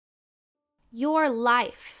Your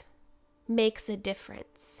life makes a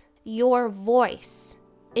difference. Your voice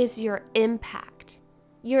is your impact.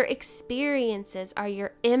 Your experiences are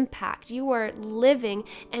your impact. You are living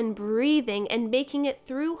and breathing and making it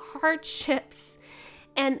through hardships.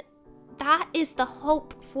 And that is the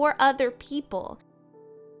hope for other people.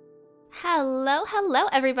 Hello,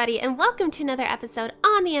 everybody, and welcome to another episode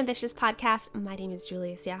on the Ambitious Podcast. My name is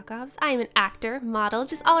Julius Yakovs. I am an actor, model,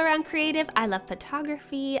 just all-around creative. I love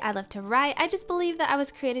photography. I love to write. I just believe that I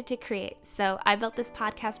was created to create. So I built this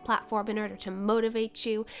podcast platform in order to motivate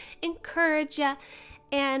you, encourage you,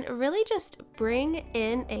 and really just bring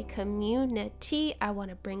in a community. I want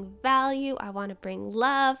to bring value. I want to bring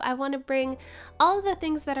love. I want to bring all of the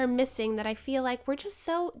things that are missing that I feel like we're just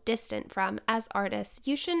so distant from as artists.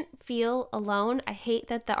 You shouldn't feel alone. I hate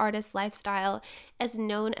that the artist lifestyle is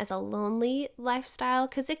known as a lonely lifestyle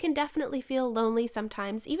because it can definitely feel lonely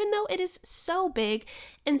sometimes, even though it is so big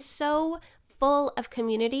and so full of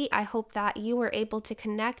community. I hope that you were able to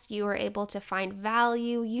connect, you were able to find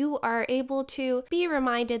value, you are able to be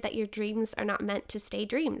reminded that your dreams are not meant to stay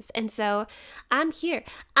dreams. And so I'm here.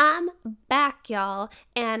 I'm back, y'all.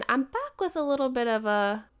 And I'm back with a little bit of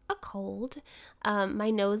a cold.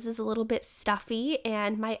 My nose is a little bit stuffy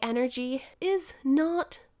and my energy is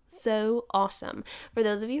not so awesome. For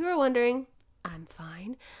those of you who are wondering, I'm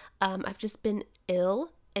fine. I've just been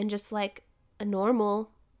ill and just like a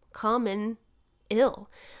normal, common ill.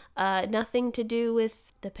 Nothing to do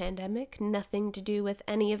with the pandemic, nothing to do with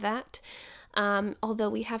any of that. Although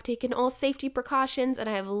we have taken all safety precautions and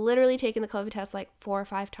I have literally taken the COVID test like 4 or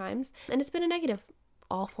 5 times and it's been a negative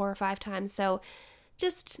all 4 or 5 times. So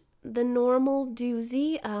just the normal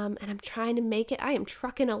doozy. And I'm trying to make it. I am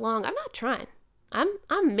trucking along. I'm not trying.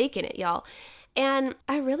 I'm making it, y'all. And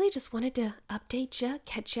I really just wanted to update you,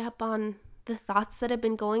 catch you up on the thoughts that have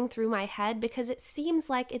been going through my head because it seems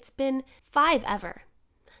like it's been 5 ever,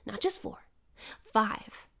 not just 4,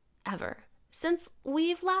 5 ever since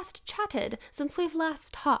we've last chatted, since we've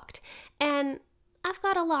last talked. And I've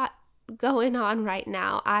got a lot going on right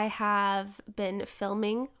now. I have been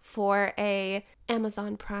filming for a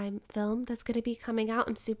Amazon Prime film that's going to be coming out.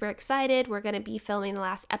 I'm super excited. We're going to be filming the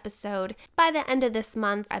last episode by the end of this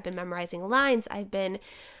month. I've been memorizing lines. I've been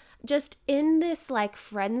just in this like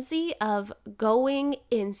frenzy of going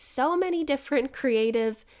in so many different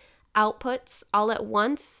creative outputs all at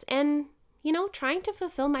once and, you know, trying to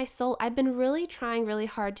fulfill my soul. I've been really trying really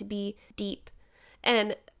hard to be deep.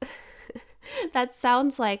 And that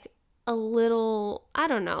sounds like a little, I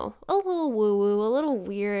don't know, a little woo-woo, a little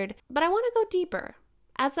weird, but I want to go deeper.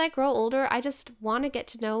 As I grow older, I just want to get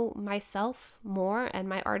to know myself more and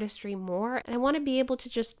my artistry more. And I want to be able to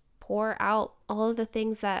just pour out all of the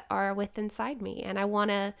things that are within inside me. And I want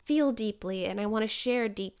to feel deeply and I want to share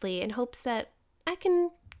deeply in hopes that I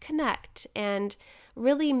can connect and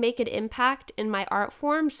really make an impact in my art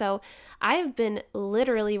form. So I have been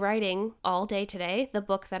literally writing all day today, the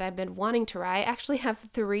book that I've been wanting to write. I actually have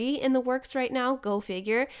 3 in the works right now, go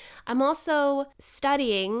figure. I'm also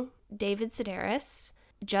studying David Sedaris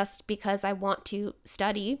just because I want to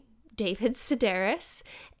study David Sedaris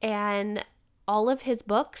and all of his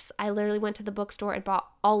books. I literally went to the bookstore and bought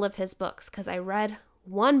all of his books because I read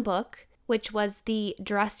one book, which was the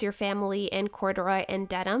Dress Your Family in Corduroy and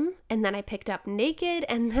Denim. And then I picked up Naked.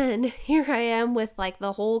 And then here I am with like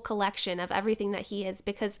the whole collection of everything that he is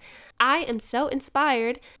because I am so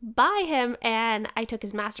inspired by him. And I took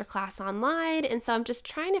his masterclass online. And so I'm just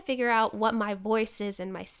trying to figure out what my voice is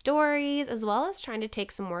in my stories, as well as trying to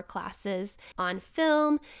take some more classes on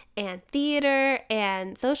film and theater,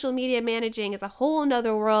 and social media managing is a whole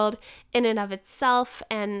nother world in and of itself,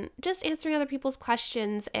 and just answering other people's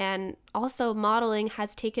questions. And also modeling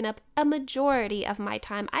has taken up a majority of my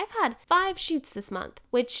time. I've had 5 shoots this month,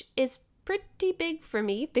 which is pretty big for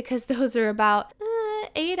me because those are about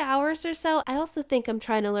 8 hours or so. I also think I'm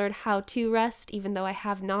trying to learn how to rest, even though I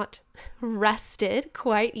have not rested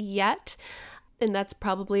quite yet. And that's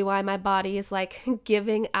probably why my body is like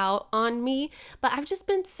giving out on me. But I've just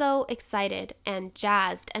been so excited and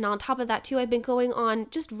jazzed. And on top of that too, I've been going on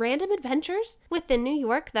just random adventures within New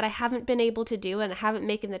York that I haven't been able to do and I haven't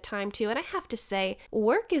making the time to. And I have to say,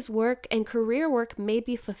 work is work and career work may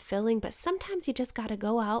be fulfilling, but sometimes you just gotta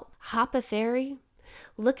go out, hop a ferry,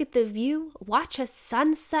 look at the view, watch a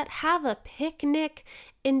sunset, have a picnic,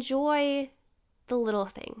 enjoy the little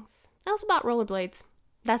things. I also bought rollerblades.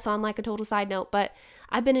 That's on like a total side note, but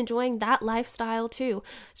I've been enjoying that lifestyle too.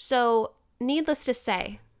 So needless to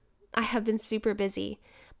say, I have been super busy,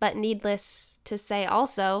 but needless to say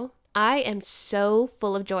also, I am so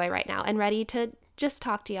full of joy right now and ready to just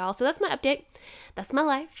talk to y'all. So that's my update. That's my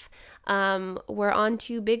life. We're on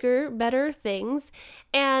to bigger, better things.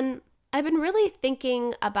 And I've been really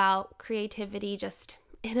thinking about creativity just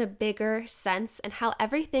in a bigger sense and how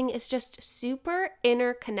everything is just super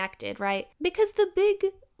interconnected, right? Because the big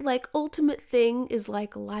ultimate thing is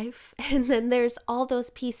life, and then there's all those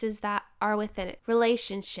pieces that are within it: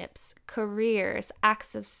 relationships, careers,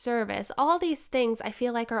 acts of service. All these things I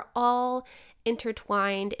feel like are all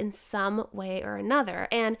intertwined in some way or another.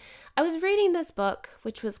 And I was reading this book,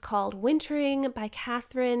 which was called Wintering by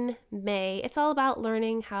Catherine May. It's all about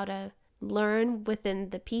learning how to learn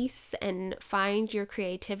within the piece and find your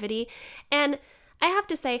creativity. And I have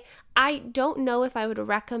to say, I don't know if I would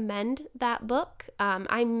recommend that book.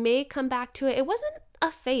 I may come back to it. It wasn't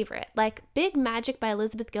a favorite. Big Magic by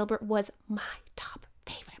Elizabeth Gilbert was my top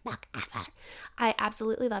favorite book ever. I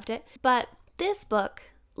absolutely loved it. But this book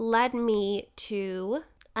led me to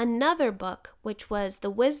another book, which was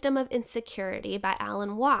The Wisdom of Insecurity by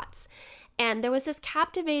Alan Watts. And there was this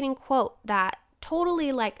captivating quote that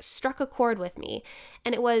totally struck a chord with me.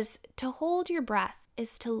 And it was, "To hold your breath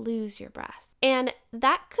is to lose your breath." And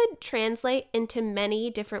that could translate into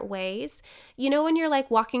many different ways. You know, when you're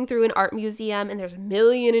walking through an art museum and there's a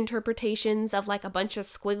million interpretations of a bunch of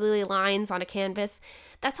squiggly lines on a canvas,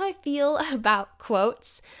 that's how I feel about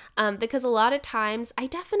quotes. Because a lot of times I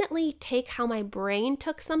definitely take how my brain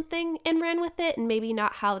took something and ran with it, and maybe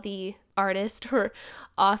not how the artist or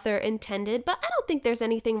author intended. But I don't think there's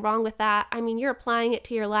anything wrong with that. I mean, you're applying it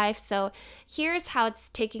to your life. So here's how it's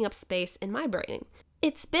taking up space in my brain.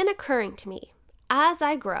 It's been occurring to me as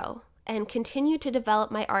I grow and continue to develop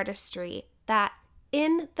my artistry that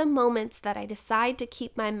in the moments that I decide to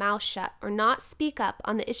keep my mouth shut or not speak up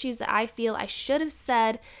on the issues that I feel I should have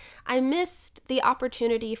said, I missed the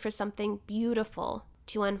opportunity for something beautiful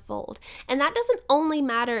to unfold. And that doesn't only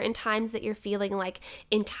matter in times that you're feeling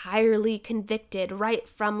entirely convicted, right,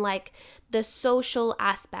 from the social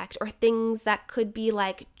aspect or things that could be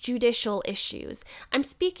judicial issues. I'm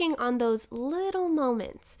speaking on those little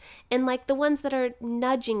moments and the ones that are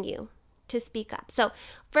nudging you to speak up. So,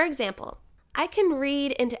 for example, I can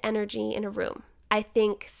read into energy in a room. I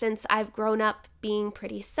think since I've grown up being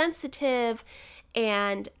pretty sensitive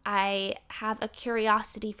and I have a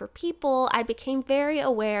curiosity for people, I became very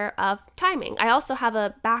aware of timing. I also have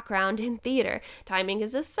a background in theater. Timing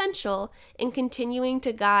is essential in continuing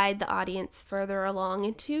to guide the audience further along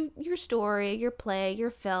into your story, your play,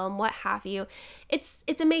 your film, what have you. It's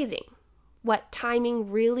amazing what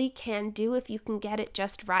timing really can do if you can get it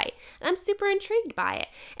just right. And I'm super intrigued by it.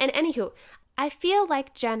 And anywho, I feel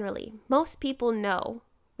like generally most people know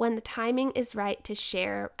when the timing is right to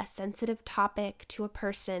share a sensitive topic to a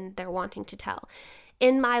person they're wanting to tell.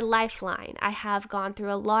 In my lifeline, I have gone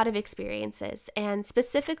through a lot of experiences, and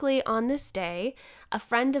specifically on this day, a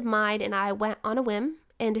friend of mine and I went on a whim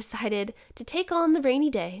and decided to take on the rainy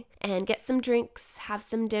day and get some drinks, have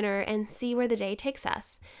some dinner, and see where the day takes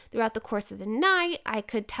us. Throughout the course of the night, I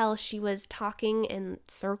could tell she was talking in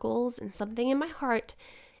circles, and something in my heart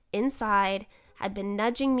inside had been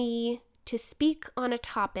nudging me to speak on a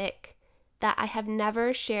topic that I have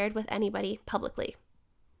never shared with anybody publicly.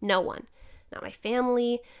 No one. Not my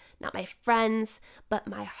family, not my friends, but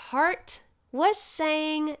my heart was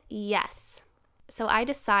saying yes. So I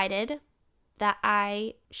decided that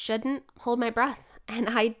I shouldn't hold my breath, and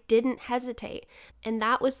I didn't hesitate. And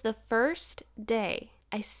that was the first day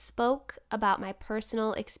I spoke about my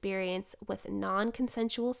personal experience with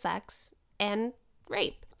non-consensual sex and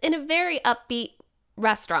rape in a very upbeat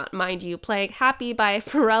restaurant, mind you, playing Happy by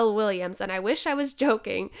Pharrell Williams, and I wish I was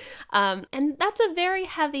joking. And that's a very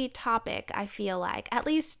heavy topic, I feel like, at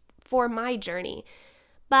least for my journey.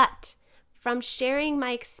 But from sharing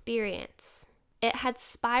my experience, it had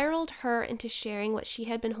spiraled her into sharing what she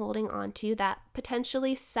had been holding on to that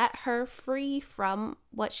potentially set her free from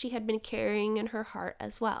what she had been carrying in her heart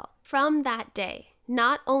as well. From that day,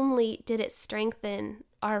 not only did it strengthen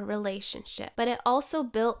our relationship, but it also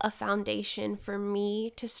built a foundation for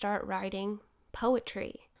me to start writing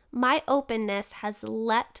poetry. My openness has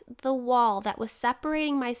let the wall that was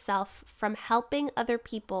separating myself from helping other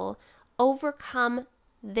people overcome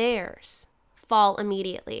theirs fall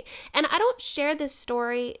immediately. And I don't share this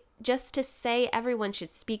story just to say everyone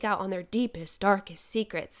should speak out on their deepest, darkest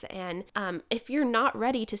secrets. And if you're not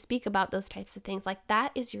ready to speak about those types of things,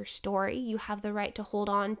 that is your story. You have the right to hold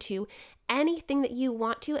on to anything that you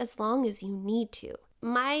want to as long as you need to.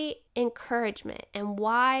 My encouragement and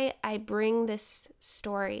why I bring this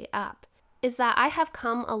story up is that I have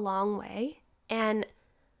come a long way and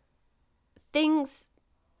things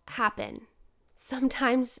happen.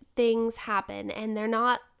 Sometimes things happen and they're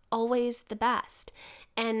not always the best.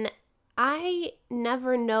 And I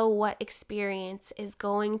never know what experience is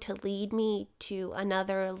going to lead me to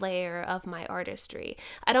another layer of my artistry.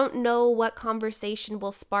 I don't know what conversation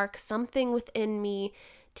will spark something within me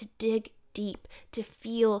to dig deep, to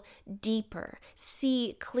feel deeper,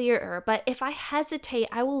 see clearer. But if I hesitate,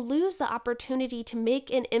 I will lose the opportunity to make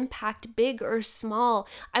an impact, big or small.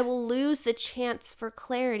 I will lose the chance for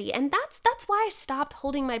clarity. And that's why I stopped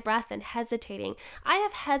holding my breath and hesitating. I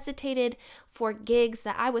have hesitated for gigs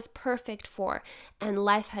that I was perfect for, and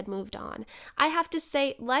life had moved on. I have to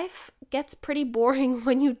say, life gets pretty boring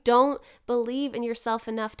when you don't believe in yourself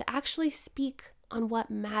enough to actually speak on what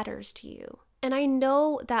matters to you. And I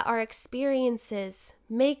know that our experiences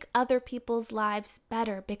make other people's lives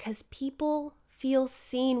better because people feel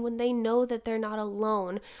seen when they know that they're not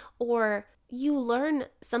alone, or you learn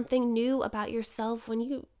something new about yourself when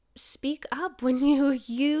you speak up, when you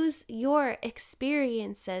use your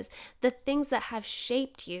experiences, the things that have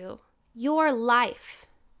shaped you. Your life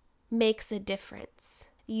makes a difference.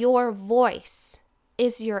 Your voice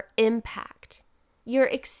is your impact. Your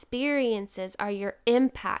experiences are your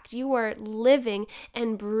impact. You are living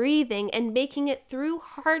and breathing and making it through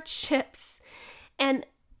hardships. And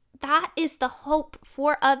that is the hope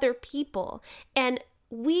for other people. And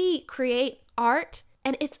we create art,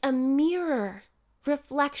 and it's a mirror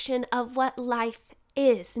reflection of what life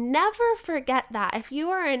is. Never forget that. If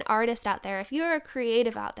you are an artist out there, if you're a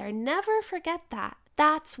creative out there, never forget that.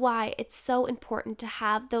 That's why it's so important to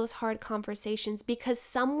have those hard conversations, because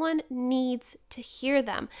someone needs to hear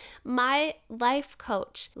them. My life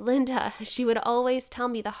coach, Linda, she would always tell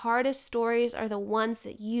me the hardest stories are the ones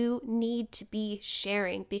that you need to be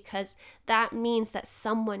sharing, because that means that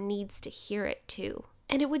someone needs to hear it too.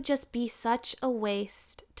 And it would just be such a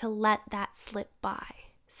waste to let that slip by.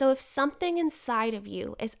 So if something inside of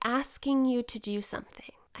you is asking you to do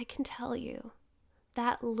something, I can tell you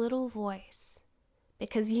that little voice,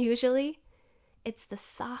 because usually it's the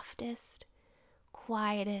softest,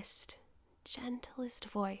 quietest, gentlest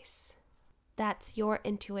voice. That's your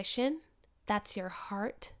intuition, that's your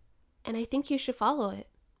heart, and I think you should follow it.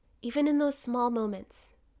 Even in those small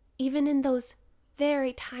moments, even in those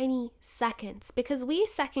very tiny seconds, because we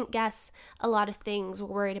second guess a lot of things. We're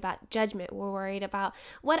worried about judgment. We're worried about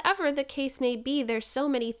whatever the case may be. There's so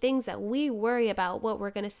many things that we worry about, what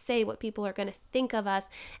we're going to say, what people are going to think of us.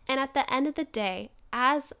 And at the end of the day,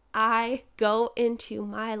 as I go into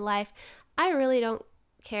my life, I really don't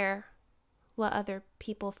care what other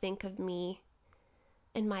people think of me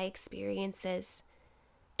and my experiences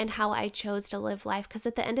and how I chose to live life. Because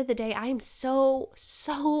at the end of the day, I am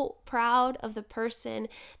so proud of the person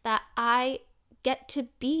that I get to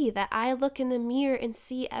be, that I look in the mirror and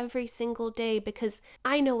see every single day, because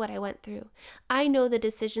I know what I went through. I know the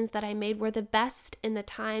decisions that I made were the best in the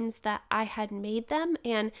times that I had made them.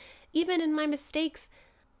 And even in my mistakes,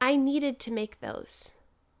 I needed to make those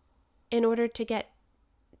in order to get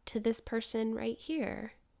to this person right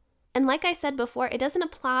here. And like I said before, it doesn't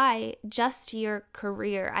apply just to your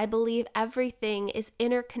career. I believe everything is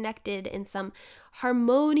interconnected in some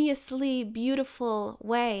harmoniously beautiful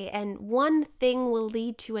way, and one thing will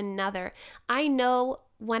lead to another. I know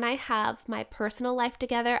when I have my personal life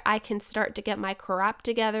together, I can start to get my crap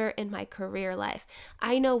together in my career life.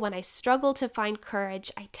 I know when I struggle to find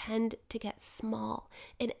courage, I tend to get small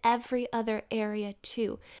in every other area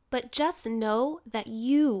too. But just know that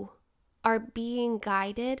you are being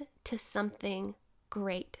guided to something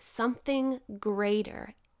great, something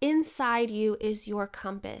greater. Inside you is your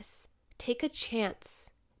compass. Take a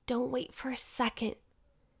chance. Don't wait for a second,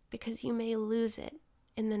 because you may lose it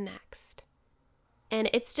in the next. And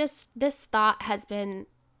it's just, this thought has been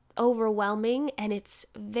overwhelming, and it's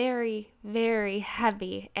very, very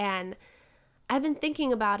heavy. And I've been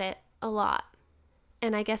thinking about it a lot.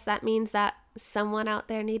 And I guess that means that someone out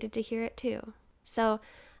there needed to hear it too. So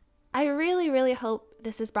I really, really hope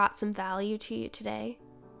this has brought some value to you today.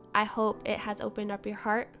 I hope it has opened up your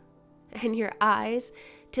heart and your eyes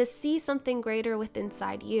to see something greater within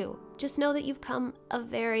inside you. Just know that you've come a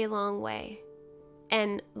very long way.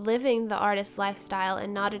 And living the artist lifestyle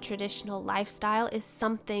and not a traditional lifestyle is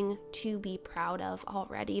something to be proud of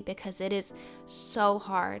already, because it is so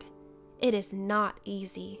hard. It is not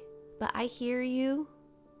easy. But I hear you.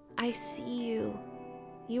 I see you.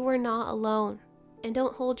 You are not alone. And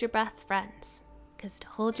don't hold your breath, friends, because to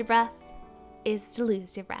hold your breath is to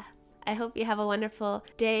lose your breath. I hope you have a wonderful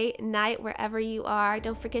day, night, wherever you are.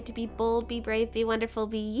 Don't forget to be bold, be brave, be wonderful,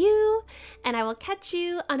 be you. And I will catch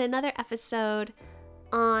you on another episode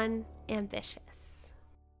on Ambitious.